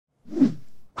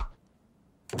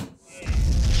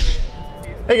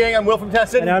Hey gang, I'm Will from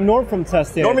Tested. And I'm Norm from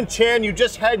Tested. Norman Chan, you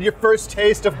just had your first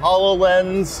taste of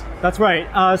HoloLens. That's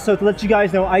right. So to let you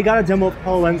guys know, I got a demo of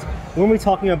HoloLens. We're going to be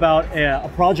talking about a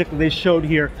project that they showed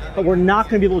here, but we're not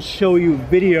going to be able to show you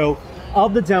video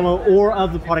of the demo or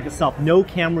of the product itself. No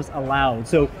cameras allowed.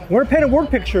 So we're going to paint a word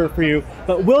picture for you,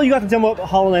 but Will, you got the demo of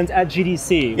HoloLens at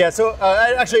GDC. Yeah, so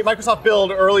actually Microsoft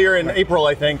Build earlier in April,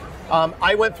 I think.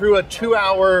 I went through a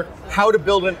 2-hour how to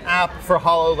build an app for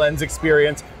HoloLens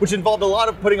experience, which involved a lot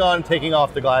of putting on and taking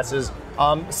off the glasses,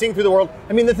 seeing through the world.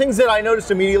 I mean, the things that I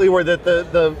noticed immediately were that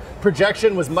the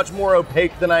projection was much more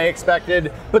opaque than I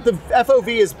expected, but the FOV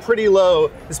is pretty low,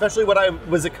 especially what I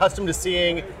was accustomed to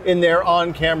seeing in their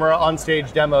on-camera,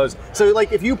 on-stage demos. So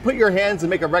like if you put your hands and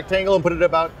make a rectangle and put it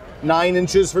about 9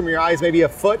 inches from your eyes, maybe a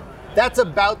foot, that's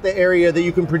about the area that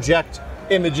you can project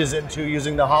images into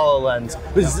using the HoloLens.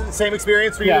 Was it the same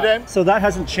experience for you today? So that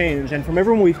hasn't changed, and from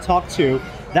everyone we've talked to,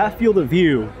 that field of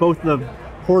view, both the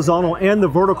horizontal and the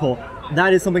vertical,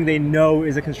 that is something they know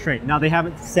is a constraint. Now they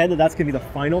haven't said that that's going to be the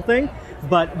final thing,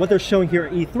 but what they're showing here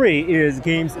at E3 is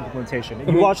games implementation. If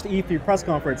you watched the E3 press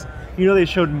conference, you know they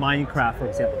showed Minecraft, for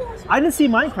example. I didn't see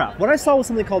Minecraft. What I saw was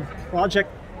something called Project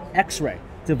X-Ray,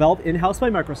 developed in-house by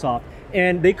Microsoft,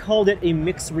 and they called it a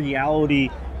mixed reality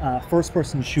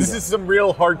first-person shooter. This is some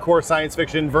real hardcore science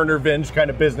fiction, Werner Vinge kind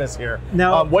of business here.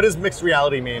 Now, what does mixed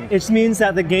reality mean? It means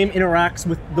that the game interacts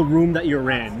with the room that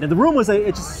you're in. Now, the room was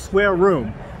it's a square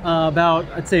room,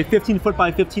 about, I'd say, 15 foot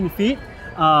by 15 feet.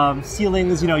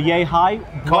 Ceilings, yay high,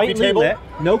 coffee table? Lit.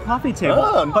 No coffee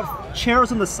table, but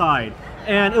chairs on the side.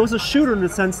 And it was a shooter in the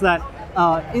sense that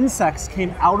insects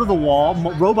came out of the wall,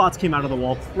 robots came out of the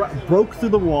wall, broke through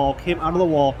the wall, came out of the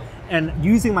wall, and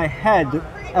using my head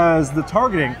as the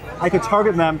targeting, I could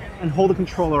target them and hold the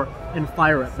controller and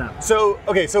fire at them. So,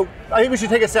 okay, so I think we should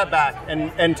take a step back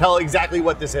and tell exactly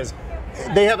what this is.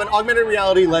 They have an augmented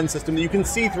reality lens system that you can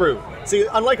see through. So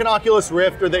unlike an Oculus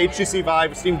Rift or the HTC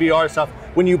Vive, Steam VR stuff,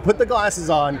 when you put the glasses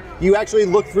on, you actually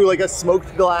look through like a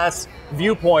smoked glass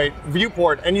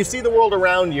viewport, and you see the world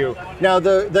around you. Now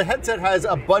the headset has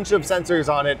a bunch of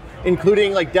sensors on it,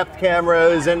 including like depth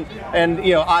cameras and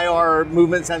IR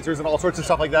movement sensors and all sorts of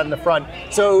stuff like that in the front.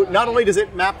 So not only does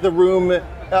it map the room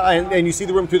and you see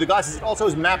the room through the glasses, it also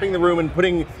is mapping the room and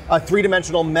putting a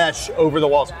 3-dimensional mesh over the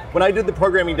walls. When I did the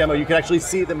programming demo, you could actually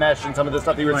see the mesh and some of the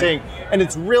stuff that you were seeing, and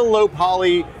it's real low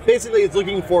poly. Basically, it's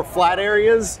looking for flat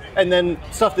areas and then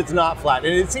stuff that's not flat.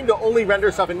 And it seemed to only render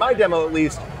stuff, in my demo at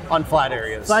least, on flat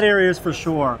areas. Flat areas for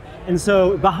sure. And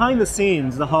so behind the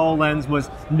scenes, the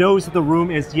HoloLens knows that the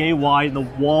room is yay wide and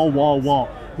the wall.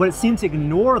 What it seems to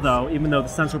ignore though, even though the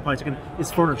sensor probably taken,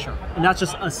 is furniture. And that's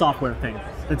just a software thing.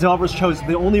 The developers chose,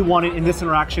 they only wanted in this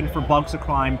interaction for bugs to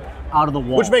climb out of the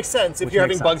wall. Which makes sense if you're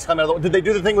having bugs come out of the wall. Did they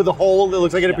do the thing with the hole that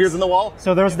looks like it appears in the wall?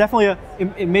 So there was definitely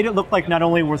it made it look like not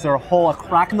only was there a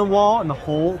crack in the wall and the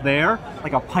hole there,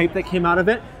 like a pipe that came out of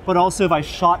it, but also if I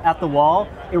shot at the wall,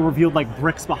 it revealed like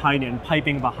bricks behind it and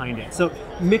piping behind it. So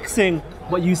mixing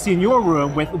what you see in your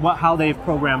room with how they've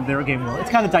programmed their game world. It's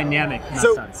kind of dynamic in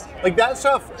that sense. Like that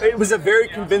stuff, it was a very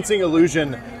convincing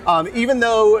illusion. Even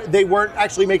though they weren't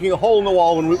actually making a hole in the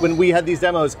wall when we had these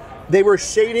demos, they were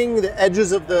shading the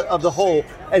edges of the hole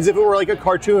as if it were like a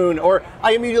cartoon. Or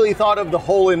I immediately thought of the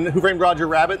hole in Who Framed Roger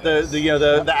Rabbit,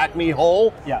 the Acme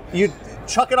hole. Yeah. You'd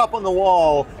chuck it up on the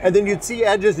wall, and then you'd see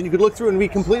edges, and you could look through and be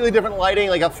completely different lighting,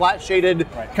 like a flat shaded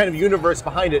kind of universe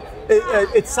behind it.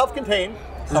 It's self-contained.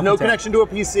 There's no connection to a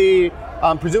PC.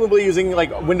 Presumably using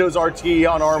like Windows RT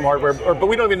on ARM hardware, but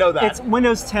we don't even know that. It's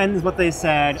Windows 10 is what they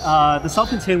said. The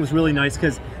self-contained was really nice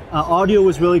because audio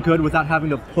was really good without having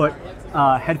to put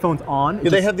headphones on. Yeah,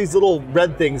 they have these little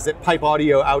red things that pipe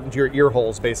audio out into your ear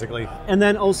holes, basically. And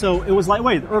then also, it was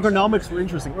lightweight. Ergonomics were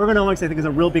interesting. Ergonomics, I think, is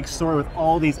a real big story with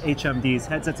all these HMDs,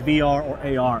 headsets VR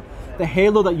or AR. The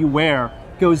halo that you wear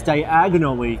goes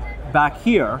diagonally back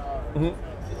here.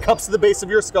 Cups to the base of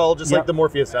your skull, just like the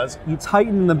Morpheus does. You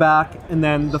tighten the back, and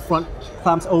then the front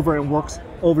clamps over and works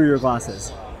over your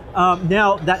glasses.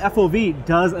 Now, that FOV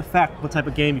does affect what type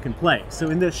of game you can play. So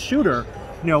in this shooter,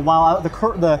 while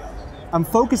I'm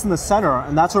focused in the center,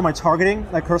 and that's where my targeting,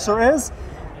 that cursor is,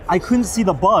 I couldn't see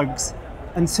the bugs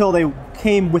until they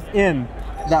came within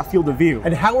that field of view.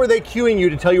 And how were they cueing you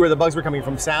to tell you where the bugs were coming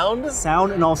from? Sound?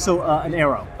 Sound and also an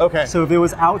arrow. Okay. So if it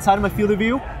was outside of my field of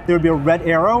view, there would be a red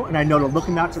arrow, and I know to look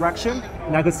in that direction,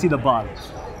 and I could see the bug.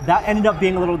 That ended up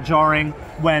being a little jarring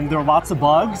when there were lots of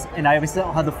bugs, and I obviously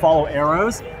had to follow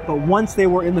arrows. But once they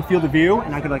were in the field of view,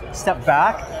 and I could like step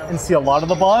back and see a lot of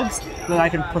the bugs, then I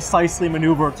can precisely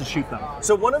maneuver to shoot them.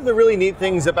 So one of the really neat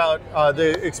things about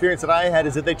the experience that I had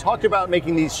is that they talked about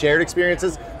making these shared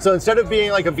experiences. So instead of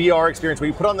being like a VR experience where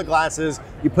you put on the glasses,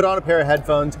 you put on a pair of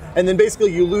headphones, and then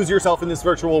basically you lose yourself in this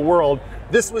virtual world,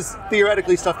 this was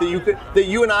theoretically stuff that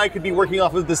you and I could be working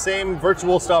off of the same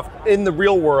virtual stuff in the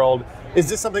real world. Is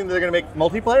this something that they're going to make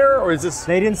multiplayer, or is this?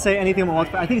 They didn't say anything about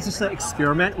multiplayer. I think it's just an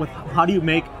experiment with how do you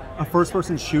make a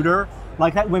first-person shooter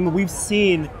like that. When we've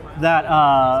seen that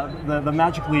the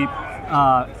Magic Leap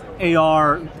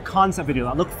AR concept video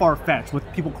that looked far-fetched with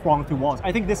people crawling through walls.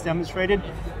 I think this demonstrated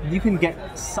you can get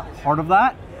part of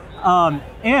that,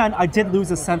 and I did lose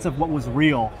a sense of what was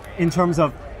real in terms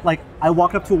of like I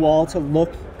walked up to a wall to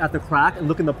look at the crack and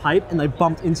look in the pipe, and I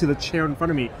bumped into the chair in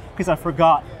front of me because I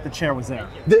forgot the chair was there.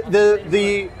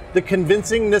 The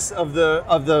convincingness of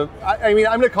the I mean,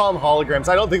 I'm going to call them holograms.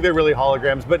 I don't think they're really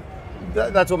holograms, but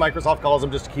that's what Microsoft calls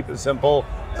them, just to keep it simple.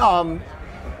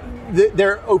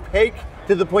 They're opaque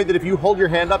to the point that if you hold your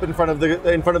hand up in front of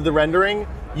the rendering,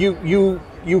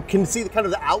 you can see kind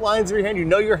of the outlines of your hand. You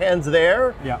know your hand's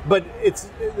there, yeah. But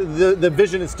it's the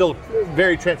vision is still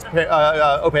very transparent,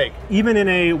 opaque. Even in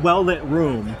a well-lit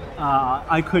room,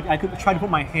 I could try to put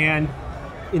my hand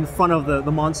in front of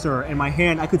the monster, and my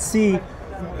hand I could see.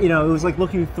 You know, it was like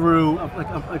looking through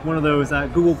like one of those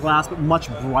Google Glass, but much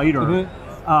brighter.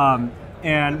 Mm-hmm.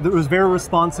 And it was very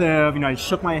responsive. You know, I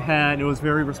shook my head. It was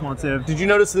very responsive. Did you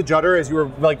notice the judder as you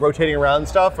were like rotating around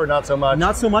stuff, or not so much?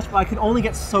 Not so much, but I could only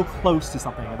get so close to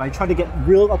something. If I tried to get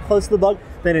real up close to the bug,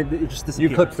 then it just disappeared.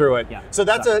 You clipped through it. Yeah. So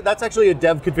that's actually a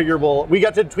dev configurable. We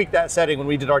got to tweak that setting when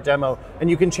we did our demo, and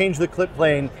you can change the clip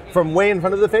plane from way in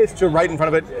front of the face to right in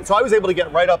front of it. So I was able to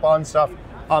get right up on stuff.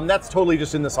 That's totally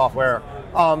just in the software.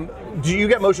 Do you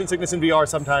get motion sickness in VR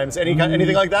sometimes?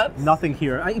 Anything like that? Nothing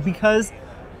here, because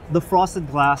the frosted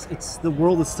glass, the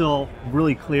world is still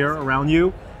really clear around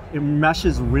you. It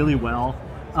meshes really well.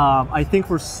 I think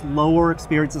for slower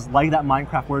experiences like that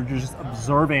Minecraft, where you're just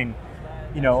observing,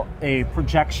 you know, a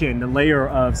projection, a layer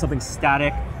of something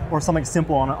static or something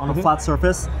simple on a flat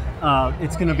surface,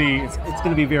 it's going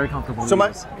to be very comfortable. So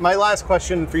my last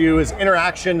question for you is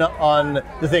interaction on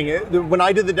the thing. When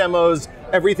I did the demos,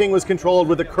 everything was controlled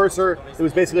with a cursor. It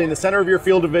was basically in the center of your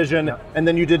field of vision, yeah. And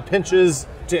then you did pinches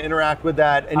to interact with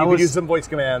that, and you could use some voice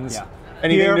commands. Yeah.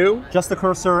 Anything Here, new? Just the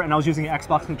cursor, and I was using an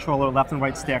Xbox controller, left and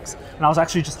right sticks, and I was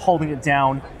actually just holding it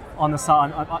down on the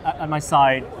side, on my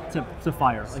side to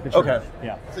fire. Like a okay.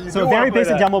 Yeah. So very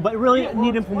basic demo, but really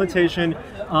neat implementation,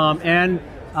 and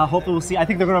hopefully we'll see. I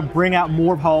think they're going to bring out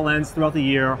more HoloLens throughout the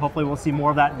year. Hopefully we'll see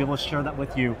more of that and be able to share that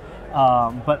with you.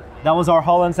 But that was our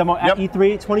HoloLens demo at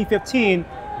E3 2015.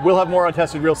 We'll have more on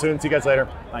Tested real soon. See you guys later.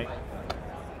 Bye.